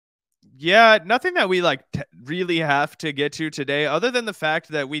Yeah, nothing that we like really have to get to today, other than the fact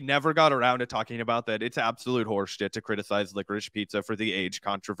that we never got around to talking about that. It's absolute horseshit to criticize Licorice Pizza for the age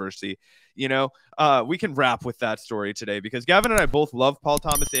controversy. We can wrap with that story today because Gavin and I both love Paul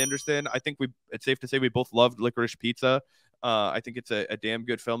Thomas Anderson. I think it's safe to say we both loved Licorice Pizza. I think it's a damn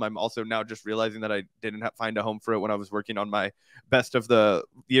good film. I'm also now just realizing that I didn't find a home for it when I was working on my best of the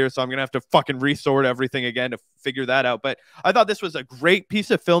year, so I'm gonna have to fucking resort everything again to figure that out. But I thought this was a great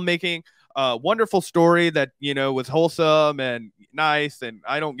piece of filmmaking, wonderful story that was wholesome and nice, and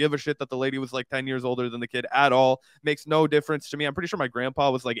I don't give a shit that the lady was like 10 years older than the kid at all. Makes no difference to me. I'm pretty sure my grandpa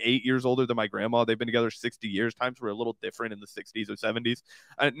was like 8 years older than my grandma. They've been together 60 years. Times were a little different in the 60s or 70s.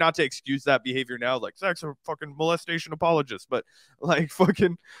 Not to excuse that behavior now, like Zach's a fucking molestation apologist, but like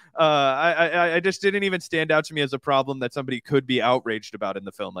fucking I just didn't even stand out to me as a problem that somebody could be outraged about in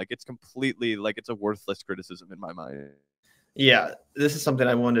the film. Like it's completely like it's a worthless criticism in my mind. Yeah, this is something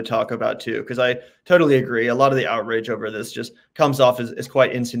I wanted to talk about too, because I totally agree. A lot of the outrage over this just comes off as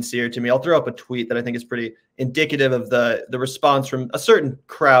quite insincere to me. I'll throw up a tweet that I think is pretty indicative of the response from a certain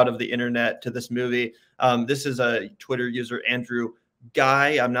crowd of the internet to this movie. This is a Twitter user, Andrew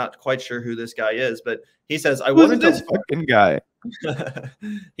Guy. I'm not quite sure who this guy is, but he says, I wanted this fucking guy.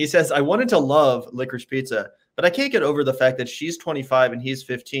 He says, I wanted to love Licorice Pizza, but I can't get over the fact that she's 25 and he's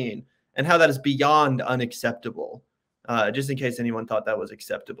 15 and how that is beyond unacceptable. Just in case anyone thought that was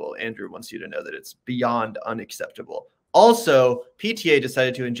acceptable, Andrew wants you to know that it's beyond unacceptable. Also, PTA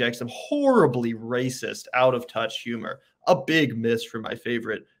decided to inject some horribly racist, out-of-touch humor. A big miss for my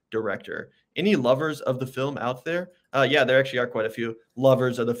favorite director. Any lovers of the film out there? Yeah, there actually are quite a few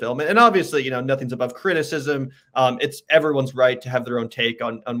lovers of the film. And obviously, nothing's above criticism. It's everyone's right to have their own take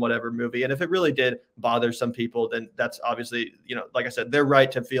on whatever movie. And if it really did bother some people, then that's obviously, like I said, they're right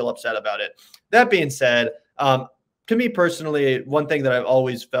to feel upset about it. That being said, to me personally, one thing that I've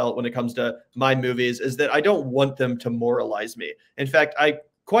always felt when it comes to my movies is that I don't want them to moralize me. In fact, I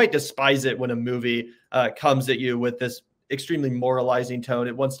quite despise it when a movie comes at you with this extremely moralizing tone.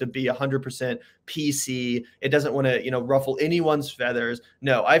 It wants to be 100% PC. It doesn't want to, ruffle anyone's feathers.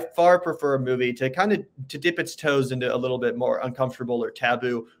 No, I far prefer a movie to kind of to dip its toes into a little bit more uncomfortable or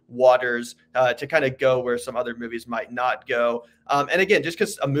taboo waters, to kind of go where some other movies might not go. And again, just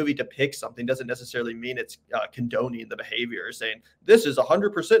because a movie depicts something doesn't necessarily mean it's condoning the behavior or saying this is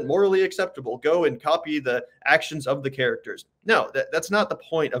 100% morally acceptable. Go and copy the actions of the characters. No, that's not the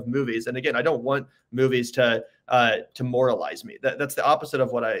point of movies. And again, I don't want movies to moralize me. That's the opposite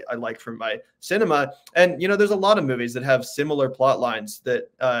of what I like from my cinema. And there's a lot of movies that have similar plot lines that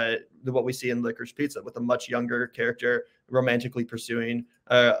what we see in Licorice Pizza, with a much younger character romantically pursuing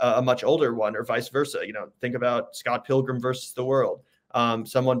a much older one, or vice versa. Think about Scott Pilgrim versus the World.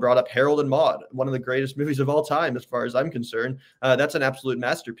 Someone brought up Harold and Maude, one of the greatest movies of all time, as far as I'm concerned. That's an absolute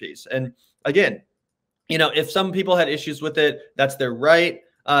masterpiece. And again, if some people had issues with it, that's their right.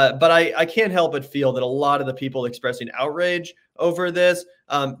 But I can't help but feel that a lot of the people expressing outrage over this,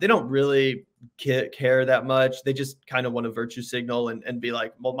 they don't really care that much. They just kind of want to virtue signal and be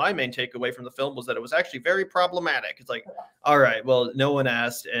like, well, my main takeaway from the film was that it was actually very problematic. It's like, all right, well, no one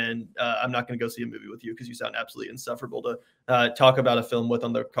asked, and I'm not going to go see a movie with you because you sound absolutely insufferable to talk about a film with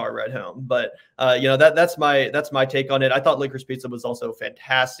on the car ride home. But that's my take on it. I thought Licorice Pizza was also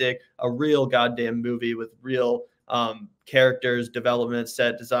fantastic, a real goddamn movie with real characters, development,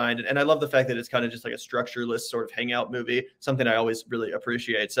 set design. And I love the fact that it's kind of just like a structureless sort of hangout movie, something I always really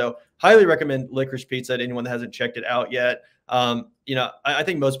appreciate. So highly recommend Licorice Pizza to anyone that hasn't checked it out yet. I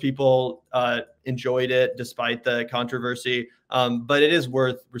think most people enjoyed it despite the controversy, but it is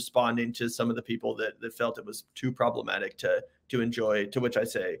worth responding to some of the people that felt it was too problematic to enjoy, to which I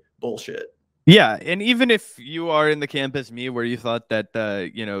say bullshit. Yeah, and even if you are in the camp as me, where you thought that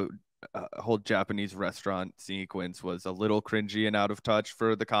whole Japanese restaurant sequence was a little cringy and out of touch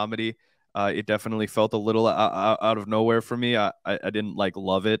for the comedy, it definitely felt a little out of nowhere for me. I didn't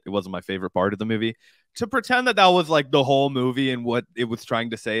love it. It wasn't my favorite part of the movie. To pretend that was like the whole movie and what it was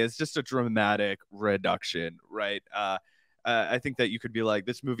trying to say is just a dramatic reduction, right? I think that you could be like,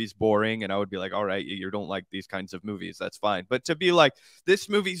 this movie's boring, and I would be like, all right, you don't like these kinds of movies, that's fine. But to be like, this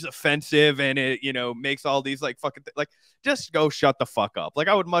movie's offensive and it makes all these fucking just go shut the fuck up.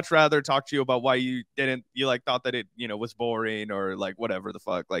 I would much rather talk to you about why you thought that it was boring, or whatever the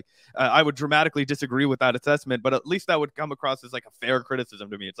fuck. I would dramatically disagree with that assessment, but at least that would come across as a fair criticism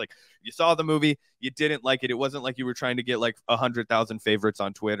to me. It's like, you saw the movie, you didn't like it. It wasn't like you were trying to get 100,000 favorites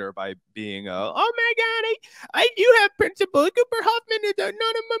on Twitter by being oh my god, I do have principles well, Cooper Hoffman is not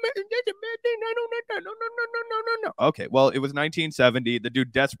a that's a bad thing. I don't know. No. Okay, well, it was 1970. The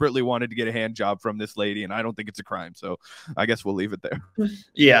dude desperately wanted to get a hand job from this lady, and I don't think it's a crime. So I guess we'll leave it there.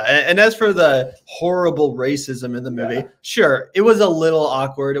 Yeah, and as for the horrible racism in the movie, sure, it was a little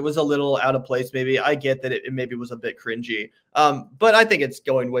awkward. It was a little out of place. Maybe I get that it maybe was a bit cringy, but I think it's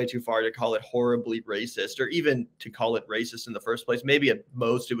going way too far to call it horribly racist, or even to call it racist in the first place. Maybe at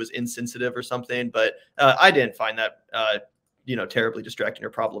most it was insensitive or something, but I didn't find that terribly distracting or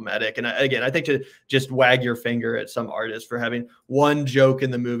problematic. And again, I think to just wag your finger at some artist for having one joke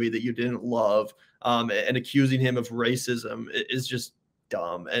in the movie that you didn't love, and accusing him of racism is just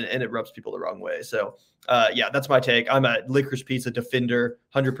dumb, and it rubs people the wrong way. So yeah, that's my take. I'm a Licorice Pizza defender,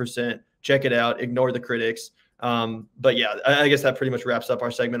 100%. Check it out. Ignore the critics. But yeah, I guess that pretty much wraps up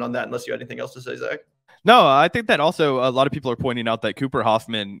our segment on that, unless you had anything else to say, Zach. No, I think that also a lot of people are pointing out that Cooper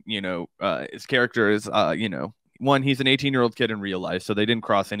Hoffman, his character is, one, he's an 18-year-old kid in real life, so they didn't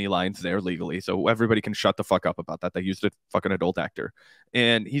cross any lines there legally. So everybody can shut the fuck up about that. They used a fucking adult actor.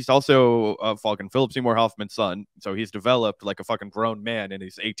 And he's also fucking Philip Seymour Hoffman's son. So he's developed like a fucking grown man and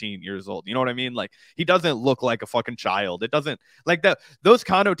he's 18 years old. You know what I mean? Like, he doesn't look like a fucking child. It doesn't, like, that. Those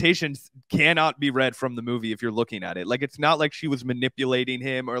connotations cannot be read from the movie if you're looking at it. Like, it's not like she was manipulating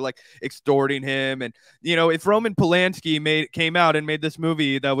him or like extorting him. And, if Roman Polanski came out and made this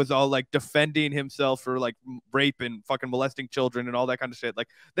movie that was all like defending himself for like rape and fucking molesting children and all that kind of shit, like,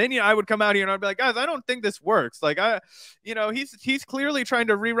 then I would come out here and I'd be like, guys, I don't think this works. Like, he's clearly trying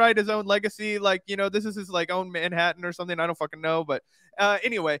to rewrite his own legacy. Like, this is his like own Manhattan or something. I don't fucking know, but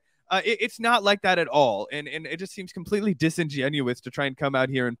anyway, it's not like that at all, and it just seems completely disingenuous to try and come out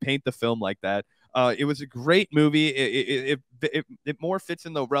here and paint the film like that. It was a great movie. It more fits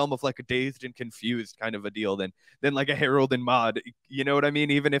in the realm of like a Dazed and Confused kind of a deal than like a Harold and Maude. You know what I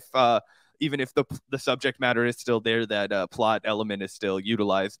mean? Even if the subject matter is still there, that plot element is still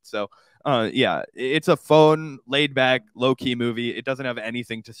utilized. So yeah, it's a fun, laid back, low key movie. It doesn't have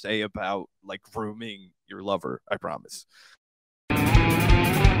anything to say about like grooming your lover, I promise.